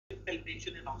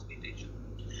instrumentation and auscultation.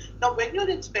 Now, when you're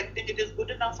inspecting, it is good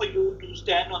enough for you to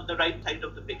stand on the right side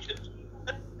of the patient.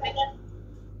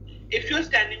 If you're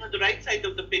standing on the right side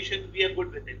of the patient, we are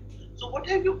good with it. So what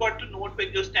have you got to note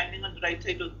when you're standing on the right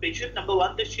side of the patient? Number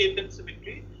one, the shape and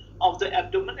symmetry of the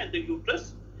abdomen and the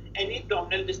uterus, any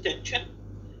abdominal distension,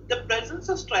 the presence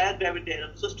of stria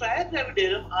gravidarum. So stria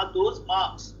gravidarum are those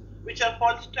marks which are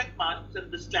called stretch marks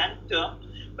in the slang term,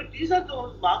 but these are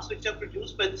those marks which are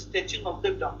produced by the stretching of the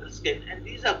abdominal skin, and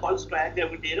these are called stria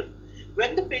gravidarum.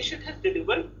 When the patient has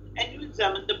delivered and you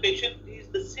examine the patient,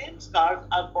 the same scars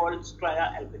are called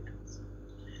stria albicans.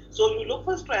 So you look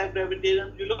for stria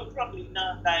gravidarum, you look from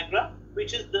linea nigra,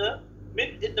 which is in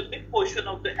the mid portion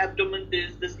of the abdomen. There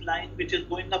is this line which is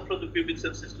going up from the pubic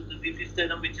surface to the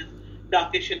xiphisternum, which is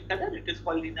darkish in color. It is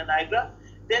called linea nigra.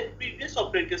 Then previous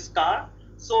operative scar.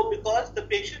 So because the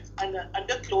patient's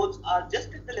underclothes are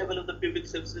just at the level of the pubic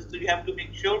surface, so you have to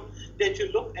make sure that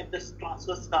you look at the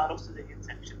transverse scar of cesarean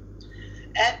section.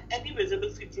 And any visible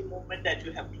fetal movement that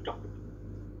you have to talk about.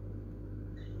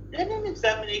 Then in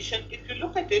examination, if you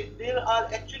look at it, there are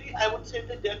actually, I would say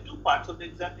that there are two parts of the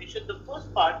examination. The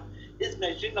first part is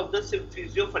measuring of the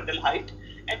symphysiofundal height,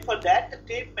 and for that the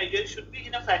tape measure should be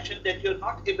in a fashion that you're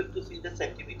not able to see the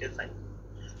centimeter size.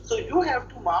 So you have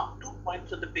to mark 2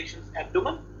 points on the patient's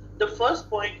abdomen. The first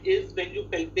point is when you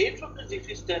palpate from the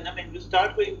xiphisternum and you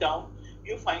start going down,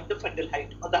 you find the fundal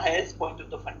height, or the highest point of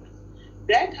the fundus.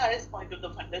 That highest point of the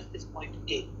fundus is point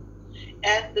A.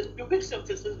 And the pubic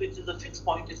symphysis, which is a fixed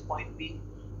point, is point B.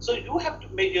 So you have to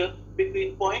measure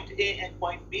between point A and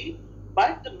point B,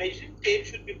 but the measuring tape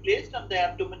should be placed on the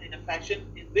abdomen in a fashion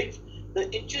in which the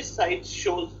inches size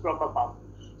shows from above.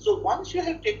 So once you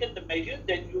have taken the measure,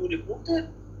 then you remove the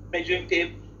measuring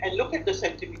tape and look at the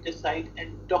centimeter side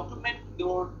and document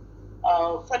your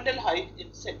fundal height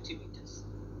in centimeters.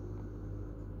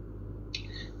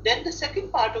 Then the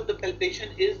second part of the palpation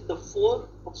is the 4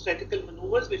 obstetrical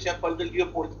maneuvers, which are called the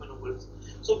Leopold's maneuvers.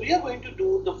 So we are going to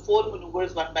do the 4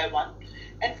 maneuvers one by one.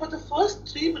 And for the first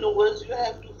 3 maneuvers, you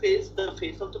have to face the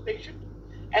face of the patient.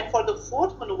 And for the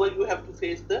 4th maneuver, you have to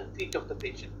face the feet of the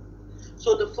patient.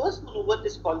 So the first maneuver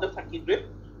is called the fundal grip.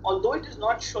 Although it is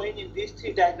not showing in these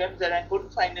 3 diagrams, and I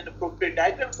couldn't find an appropriate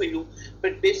diagram for you,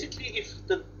 but basically if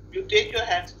you take your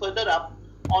hands further up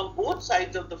on both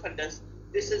sides of the fundus,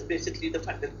 this is basically the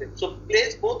fundal grip. So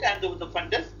place both hands over the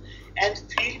fundus and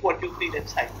feel what you feel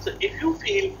inside. So if you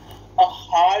feel a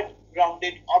hard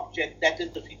rounded object, that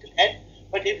is the fetal head.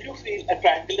 But if you feel a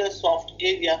triangular soft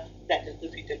area, that is the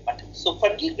fetal buttocks. So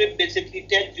fundal grip basically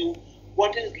tells you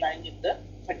what is lying in the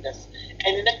fundus.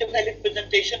 And in a cephalic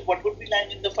presentation, what would be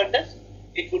lying in the fundus?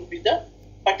 It would be the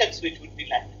buttocks which would be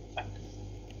lying in the fundus.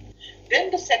 Then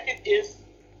the second is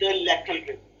the lateral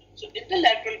grip. So in the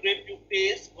lateral grip, you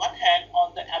place one hand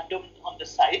on the abdomen on the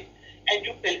side and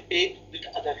you palpate with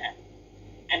the other hand.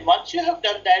 And once you have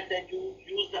done that, then you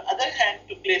use the other hand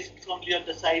to place it firmly on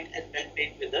the side and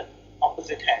palpate with the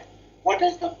opposite hand. What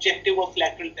is the objective of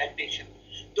lateral palpation?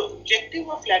 The objective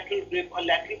of lateral grip or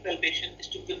lateral palpation is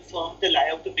to confirm the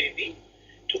lie of the baby,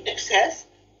 to assess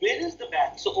where is the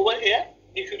back. So over here,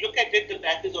 if you look at it, the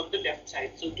back is on the left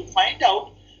side. So to find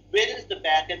out where is the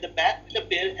back, and the back will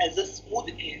appear as a smooth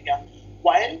area,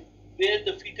 while where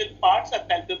the fetal parts are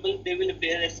palpable, they will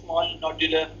appear as small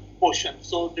nodular portions.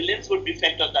 So the limbs would be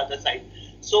felt on the other side.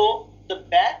 So the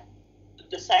back,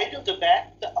 the side of the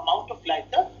back, the amount of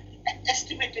lighter, and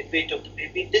estimated weight of the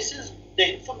baby. This is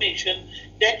the information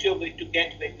that you're going to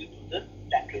get when you do the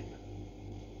lateral grip.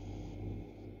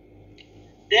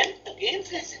 Then again,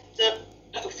 facing the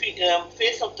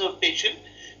face of the patient,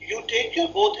 you take your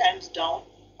both hands down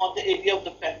on the area of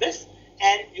the pelvis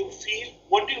and you feel,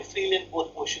 what do you feel in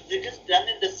both portions? It is done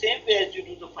in the same way as you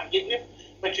do the fundal grip,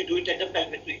 but you do it at the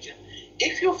pelvic region.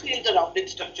 If you feel the rounded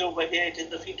structure over here, it is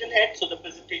the fetal head, so the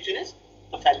presentation is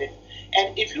cephalic.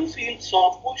 And if you feel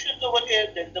soft portions over here,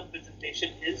 then the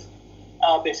presentation is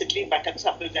basically buttocks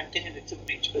are presenting in its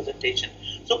breech presentation.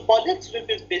 So Pollock's grip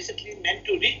is basically meant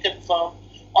to reconfirm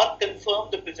or confirm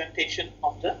the presentation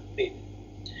of the baby.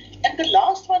 And the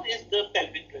last one is the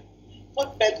pelvic grip. For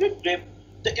pelvic grip,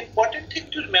 the important thing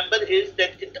to remember is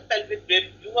that in the pelvic grip,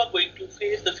 you are going to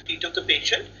face the feet of the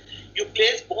patient. You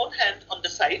place both hands on the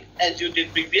side as you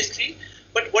did previously.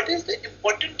 But what is the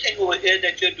important thing over here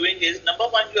that you're doing is, number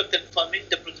one, you are confirming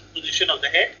the position of the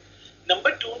head.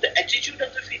 Number two, the attitude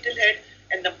of the fetal head.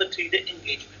 And number three, the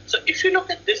engagement. So if you look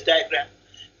at this diagram,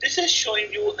 this is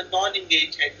showing you a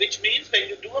non-engaged head, which means when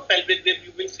you do a pelvic grip,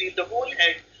 you will feel the whole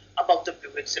head above the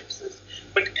pubic symphysis.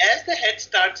 But as the head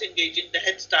starts engaging, the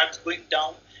head starts going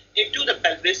down into the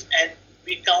pelvis, and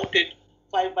we count it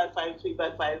 5 by 5, 3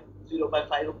 by 5, 0 by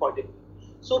 5 accordingly.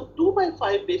 So 2 by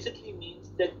 5 basically means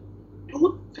that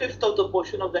 2/5 of the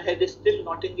portion of the head is still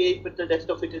not engaged, but the rest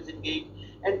of it is engaged.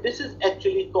 And this is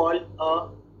actually called a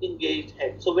engaged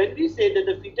head. So when we say that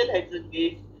the fetal head is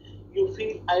engaged, you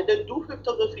feel either 2/5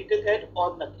 of the fetal head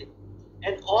or nothing.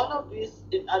 And all of these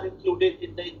are included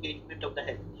in the engagement of the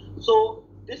head. So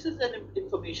this is an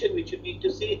information which you need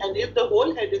to see. And if the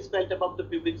whole head is felt above the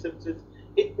pubic symphysis,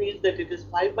 it means that it is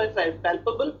 5 by 5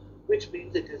 palpable, which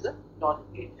means it is a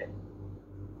non-engaged head.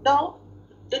 Now,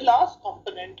 the last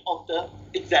component of the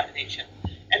examination.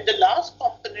 And the last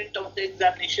component of the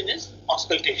examination is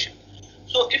auscultation.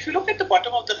 So if you look at the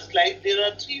bottom of the slide, there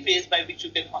are 3 ways by which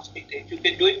you can auscultate. You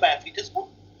can do it by a fetoscope,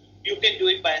 you can do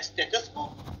it by a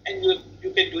stethoscope, and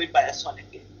you can do it by a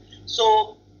sonic gauge.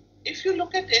 So if you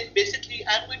look at it, basically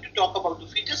I'm going to talk about the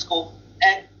fetoscope,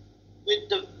 and with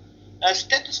the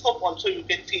stethoscope also you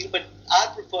can feel, but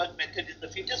our preferred method is the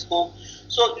fetoscope.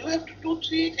 So you have to do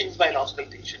 3 things while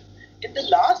auscultation. In the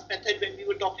last method, when we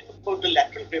were talking about the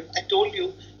lateral grip, I told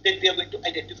you that we are going to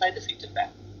identify the fetal bag.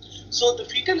 So the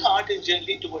fetal heart is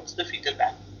generally towards the fetal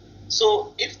bag.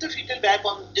 So if the fetal bag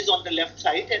is on the left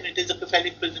side and it is a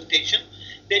cephalic presentation,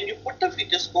 then you put the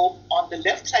fetoscope on the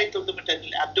left side of the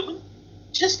maternal abdomen,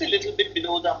 just a little bit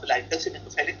below the umbilicus in a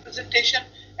cephalic presentation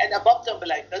and above the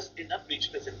umbilicus in a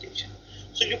breech presentation.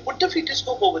 So you put the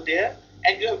fetoscope over there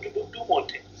and you have to do 2 more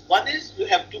things. One is you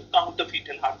have to count the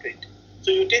fetal heart rate.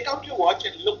 So you take out your watch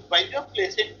and look, while you are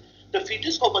placing the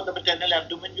fetoscope on the maternal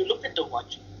abdomen, you look at the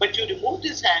watch, but you remove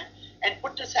this hand and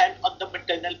put this hand on the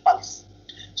maternal pulse.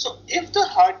 So if the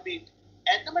heartbeat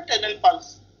and the maternal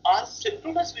pulse are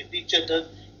synchronous with each other,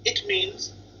 it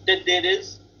means that there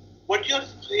is, what you're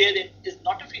hearing is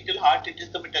not a fetal heart, it is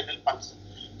the maternal pulse.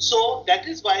 So that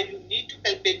is why you need to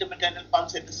palpate the maternal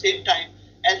pulse at the same time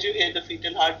as you hear the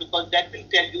fetal heart, because that will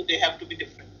tell you they have to be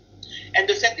different. And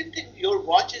the second thing, your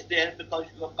watch is there because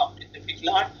you are counting the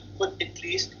fetal heart for at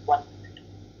least 1 minute.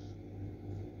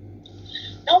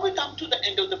 Now we come to the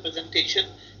end of the presentation,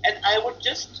 and I would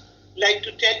just like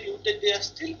to tell you that there are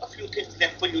still a few things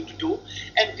left for you to do,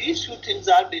 and these few things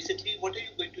are basically what are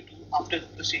you going to do after the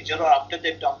procedure or after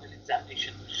the abdominal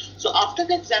examination. So after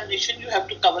the examination, you have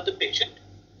to cover the patient,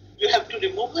 you have to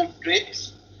remove her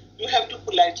drapes, you have to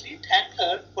politely thank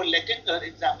her for letting you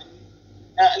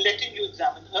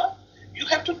examine her. You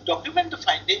have to document the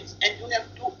findings and you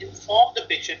have to inform the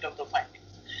patient of the findings.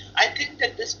 I think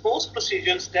that these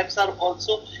post-procedural steps are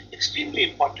also extremely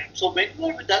important. So when you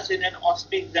are with us in an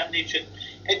OSPE examination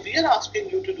and we are asking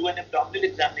you to do an abdominal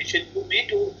examination, you may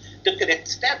do the correct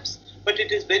steps, but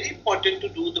it is very important to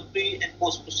do the pre and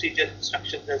post-procedure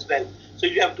instructions as well. So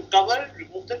you have to cover,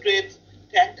 remove the drapes,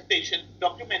 thank the patient,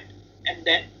 document, and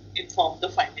then inform the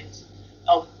findings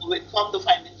of your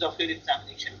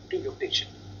examination to your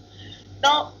patient.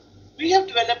 Now, we have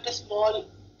developed a small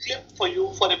clip for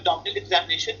you for abdominal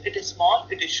examination. It is small,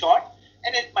 it is short,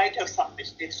 and it might have some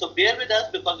mistakes. So bear with us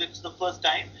because it's the first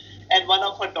time, and one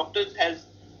of our doctors has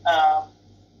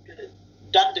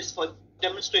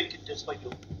demonstrated this for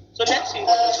you. So let's see.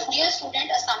 Dear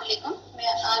student, Assalamu alaikum.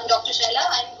 I'm Dr. Shaila.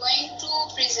 I'm going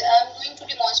to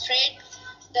demonstrate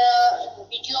the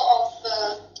video of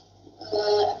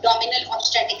abdominal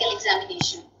obstetrical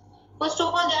examination. First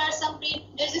of all,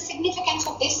 there's a significance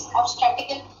of this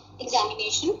obstetrical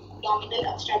examination,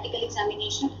 abdominal obstetrical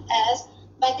examination, as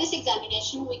by this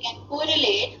examination we can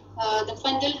correlate the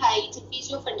fundal height, the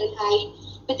physiofundal height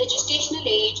with the gestational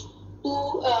age to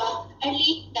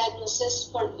early diagnosis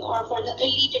for the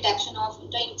early detection of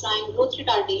intrauterine growth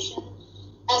retardation,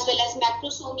 as well as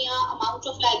macrosomia, amount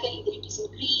of lichen, either it is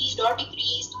increased or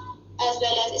decreased, as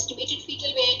well as estimated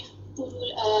fetal weight to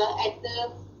at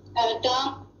the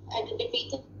term between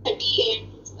 38,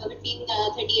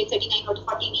 39 or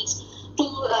 40 weeks to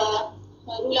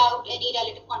rule out any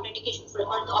relative contraindication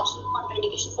or the absolute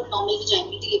contraindication for normal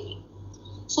vaginal delivery.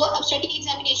 So obstetric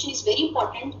examination is very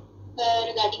important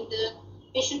regarding the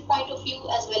patient point of view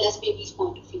as well as baby's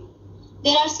point of view.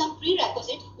 There are some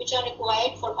prerequisites which are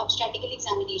required for obstetrical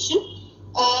examination.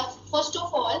 First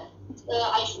of all,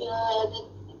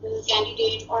 the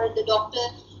candidate or the doctor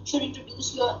should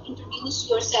introduce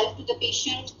yourself to the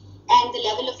patient and the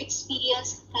level of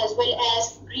experience, as well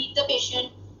as greet the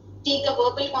patient, take a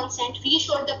verbal consent,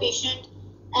 reassure the patient,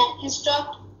 and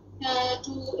instruct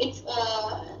to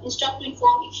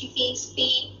inform if she feels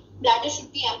pain, bladder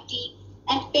should be empty,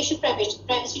 and patient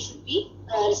privacy should be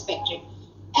respected.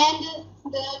 And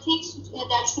the things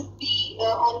that should be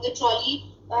on the trolley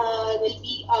will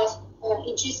be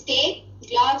inches tape,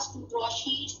 gloves, 2 draw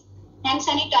sheets, hand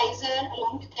sanitizer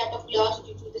along with that of gloves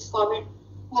due to this COVID-19,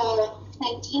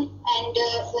 and the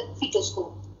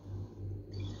fetoscope.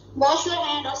 Wash your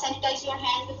hand or sanitize your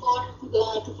hand before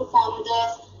to perform the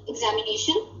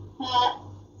examination.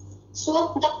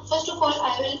 So first of all,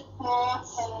 I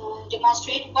will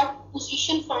demonstrate what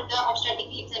position for the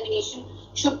obstetrical examination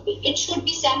should be. It should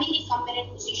be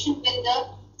semi-recumbent position with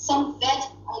some wedge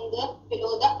on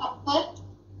below the upper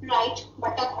right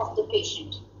buttock of the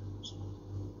patient.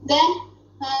 Then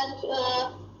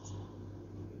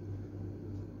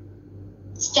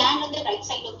stand on the right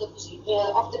side of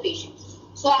the patient.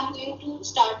 So I am going to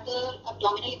start the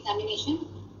abdominal examination.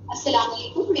 अस्सलाम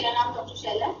वालेकुम, मेरा नाम doctor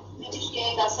Shaila है। मैं पिछले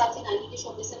 10 साल से नानी के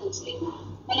शोबे से मुंसलिक हूँ।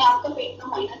 मैंने आपका पेट का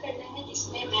मुआयना करना है,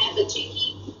 जिसमें मैं बच्चे की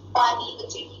पानी,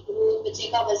 बच्चे की ग्रोथ, बच्चे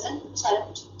का वजन, सारा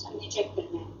कुछ हमने चेक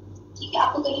करना है। ठीक है,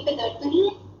 आपको कहीं पे दर्द तो नहीं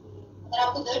है? अगर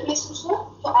आपको दर्द महसूस हो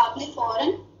तो आपने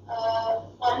फौरन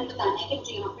बताना है कि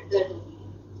मुझे यहाँ पर दर्द हो रही है।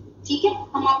 ठीक है,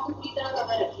 हम आपको पूरी तरह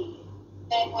कवर रखेंगे।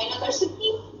 मैं मुआयना कर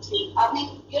सकती हूँ? आपने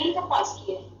यूरिन का पास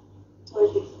किया है थोड़ी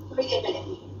देर पहले।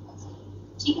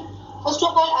 ठीक है, first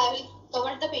of all, I will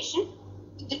cover the patient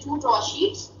with the 2 draw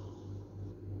sheets.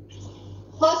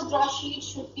 First draw sheet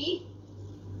should be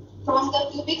from the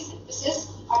pubic symphysis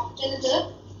up till the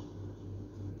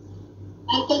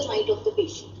ankle joint of the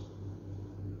patient.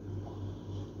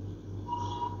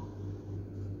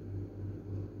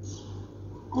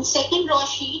 And second draw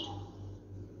sheet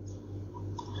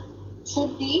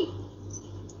should be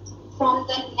from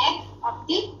the neck up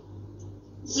till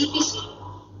ZPC,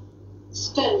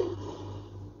 sternum.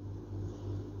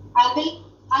 I will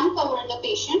uncover the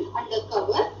patient under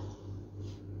cover.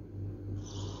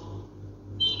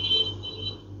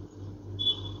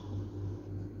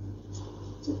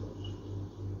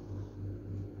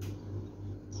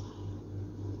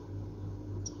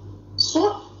 So,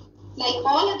 like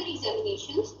all other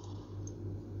examinations,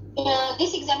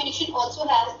 this examination also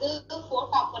has the 4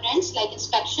 components like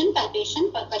inspection,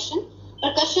 palpation, percussion.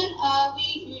 Percussion, we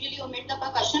usually omit the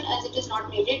percussion as it is not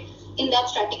needed in the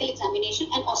obstetrical examination,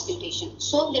 and auscultation.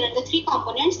 So there are the 3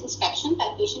 components: inspection,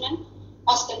 palpation, and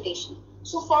auscultation.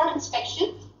 So for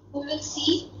inspection, we will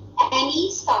see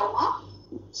any scar mark,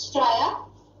 stria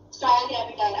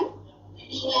gravidarum,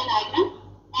 linea nigrum,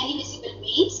 any visible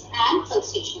veins, and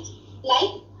pulsations.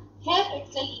 Like here,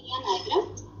 it's a linea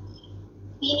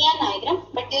nigrum,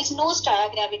 but there is no stria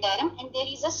gravidarum, and there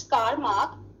is a scar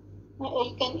mark.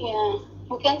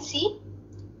 You can see.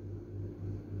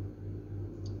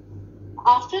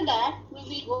 After that, we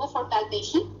will go for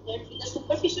palpation. There will be the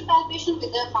superficial palpation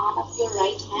with the palm of your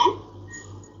right hand.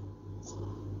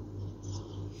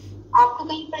 आपको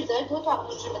कहीं पर दर्द हो तो आप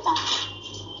मुझे बताना.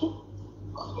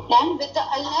 Then with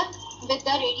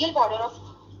the radial border of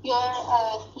your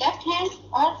left hand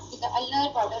or with the ulnar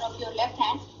border of your left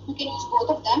hand, you can use both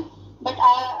of them. But I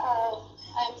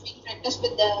am being practiced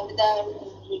with the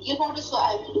radial border, so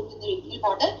I will do with the radial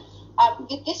border.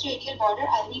 With this radial border,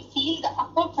 I will feel the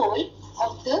upper pole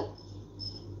of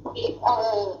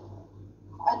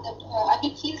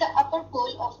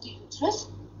the uterus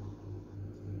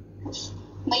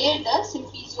near the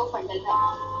symphysiofundal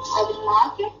line. I will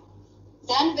mark it.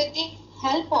 Then, with the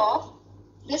help of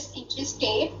this inches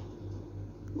tape,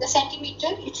 the centimeter,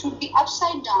 it should be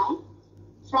upside down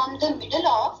from the middle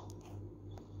of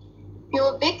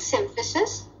pubic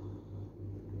symphysis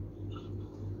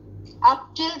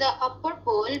up till the upper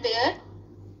pole where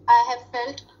I have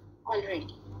felt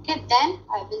already. Okay, then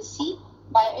I will see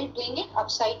by doing it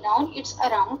upside down, it's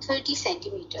around 30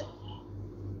 centimeter.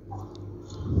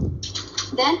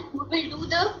 Then we will do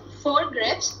the 4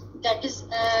 grips, that is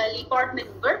Lippard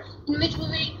maneuver, in which we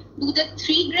will do the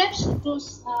 3 grips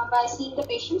by seeing the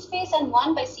patient's face and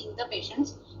 1 by seeing the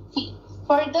patient's feet.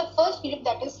 For the first grip,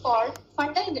 that is called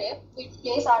fundal grip, we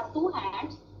place our 2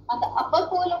 hands on the upper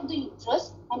pole of the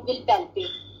uterus and will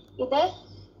palpate. Either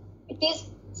it is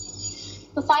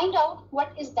to find out what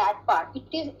is that part.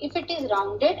 If it is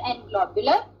rounded and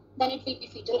globular, then it will be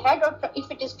fetal head, or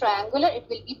if it is triangular, it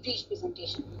will be breech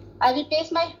presentation. I will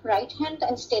place my right hand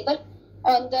unstable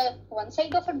on the one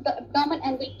side of the abdomen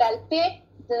and will palpate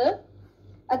the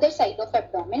other side of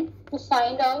abdomen to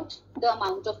find out the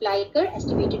amount of liquor,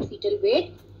 estimated fetal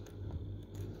weight.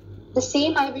 The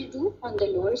same I will do on the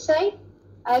lower side.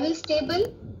 I will stable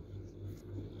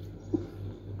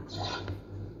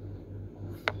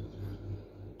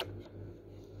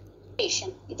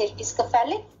patient. Either it is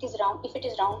cephalic, it is round. If it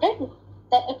is rounded,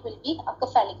 then it will be a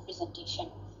cephalic presentation.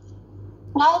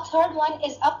 Now, third one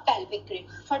is a pelvic grip.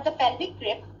 For the pelvic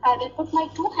grip, I will put my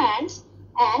 2 hands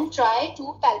and try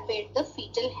to palpate the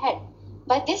fetal head.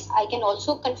 By this, I can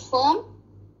also confirm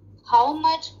how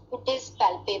much it is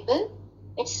palpable.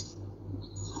 It's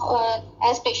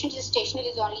as patient gestation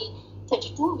is only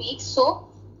 32 weeks, so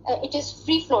it is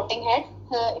free floating head.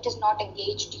 It is not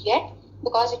engaged yet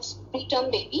because it's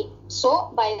preterm baby.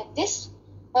 So by this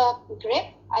grip,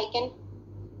 I can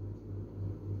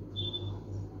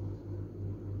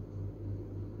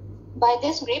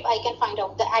find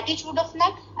out the attitude of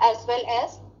neck as well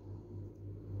as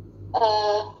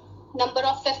number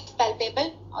of fifth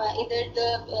palpable, either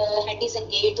the head is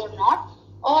engaged or not,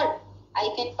 or I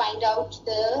can find out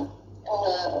the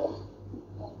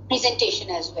presentation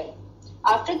as well.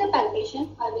 After the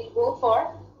palpation, I will go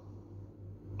for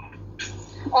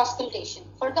auscultation.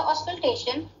 For the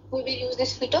auscultation, we will use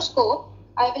this fetoscope.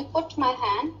 I will put my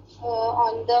hand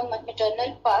on the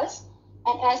maternal pulse,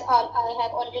 and as I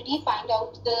have already found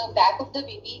out the back of the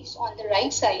baby is on the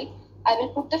right side, I will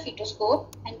put the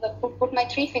fetoscope and put my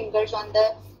 3 fingers on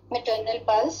the maternal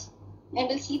pulse, and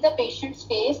will see the patient's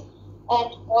face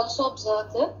and also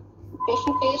observe the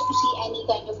patient face to see any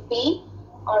kind of pain,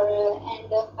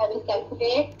 and I will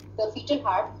calculate the fetal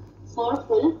heart for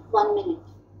full 1 minute.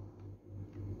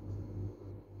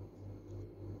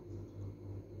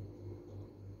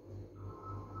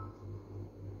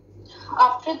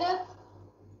 After the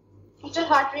fetal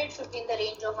heart rate should be in the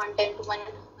range of 110 to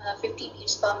 150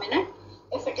 beats per minute.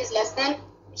 If it is less than,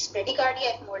 it's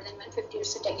bradycardia. If more than 150,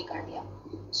 it's a tachycardia.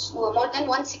 So more than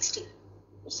 160,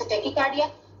 it's a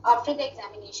tachycardia. After the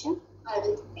examination, I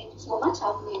will, thank you so much,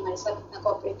 आपने हमारे साथ इतना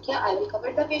cooperate किया. I will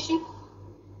cover the patient.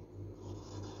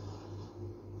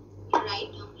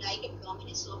 Right like abdomen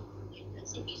is soft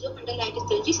and mesopendyle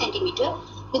 30 centimeter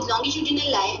with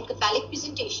longitudinal lie and cephalic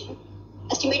presentation.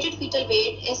 Estimated fetal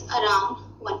weight is around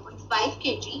 1.5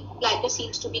 kg. Liker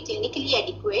seems to be clinically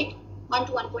adequate. 1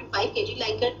 to 1.5 kg.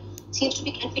 Liker seems to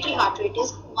be, and fetal heart rate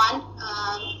is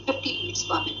 150 beats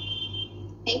per minute.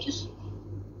 Thank you.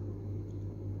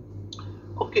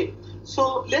 Okay,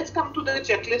 so let's come to the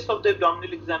checklist of the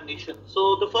abdominal examination.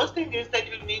 So the first thing is that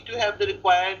you need to have the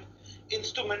required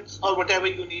instruments or whatever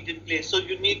you need in place. So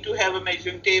you need to have a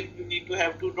measuring tape, you need to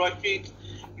have 2 draw sheets,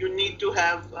 you need to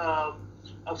have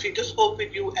a fetoscope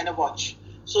with you and a watch.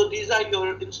 So these are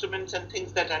your instruments and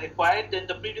things that are required. Then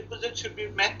the prerequisites should be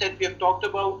met that we have talked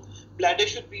about. Bladder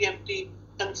should be empty,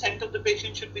 consent of the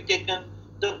patient should be taken,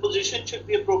 the position should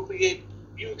be appropriate,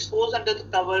 you expose under the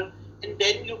cover, and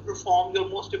then you perform your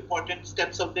most important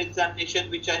steps of the examination,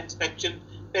 which are inspection,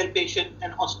 palpation,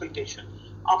 and auscultation.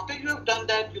 After you have done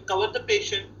that, you cover the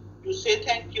patient, you say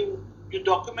thank you, you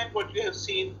document what you have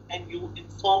seen, and you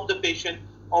inform the patient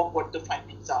of what the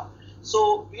findings are.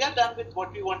 So we are done with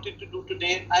what we wanted to do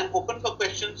today. I'm open for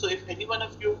questions, so if any one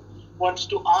of you wants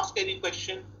to ask any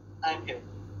question, I'm here.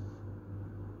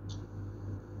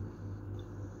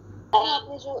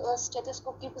 आपने जो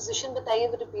stethoscope की position बताई है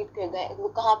वो repeat कर दें, वो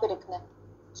कहाँ पे रखना है?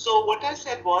 So what I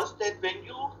said was that when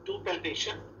you do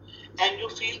palpation and you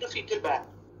feel the fetal bag,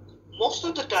 most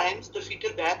of the times the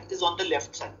fetal bag is on the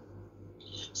left side.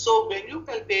 So when you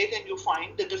palpate and you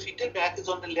find that the fetal bag is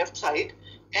on the left side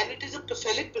and it is a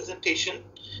cephalic presentation,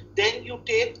 then you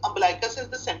take umbilicus as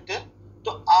the center.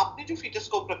 तो आपने जो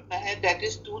fetoscope रखना है, that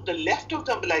is to the left of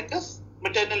the umbilicus,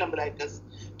 maternal umbilicus,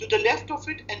 to the left of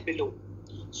it and below.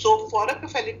 So for a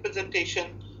cephalic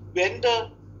presentation, when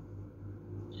the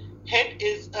head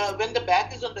is, when the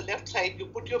back is on the left side, you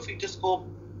put your fetoscope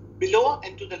below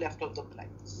and to the left of the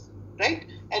umbilicus, right?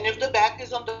 And if the back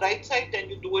is on the right side, then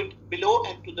you do it below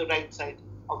and to the right side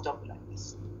of the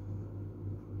umbilicus.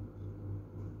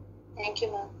 Thank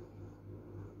you, ma'am.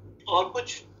 और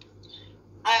कुछ?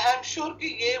 I am sure कि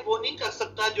ये वो नहीं कर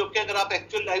सकता जो कि अगर आप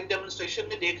actual live demonstration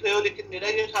में देख रहे हो, लेकिन मेरा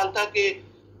ये ख्याल था कि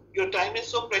your time is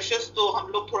so precious, तो हम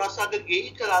लोग थोड़ा सा अगर यही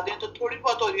करा दें तो थोड़ी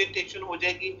बहुत orientation हो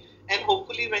जाएगी, and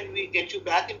hopefully when we get you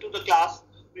back into the class,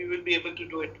 we will be able to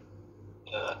do it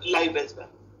live as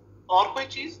well. और कोई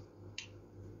चीज?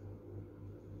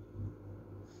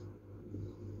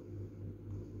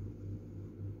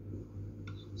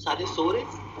 सारे सो रहे?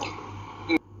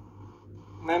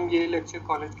 मैम ये लेक्चर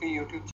कॉलेज के YouTube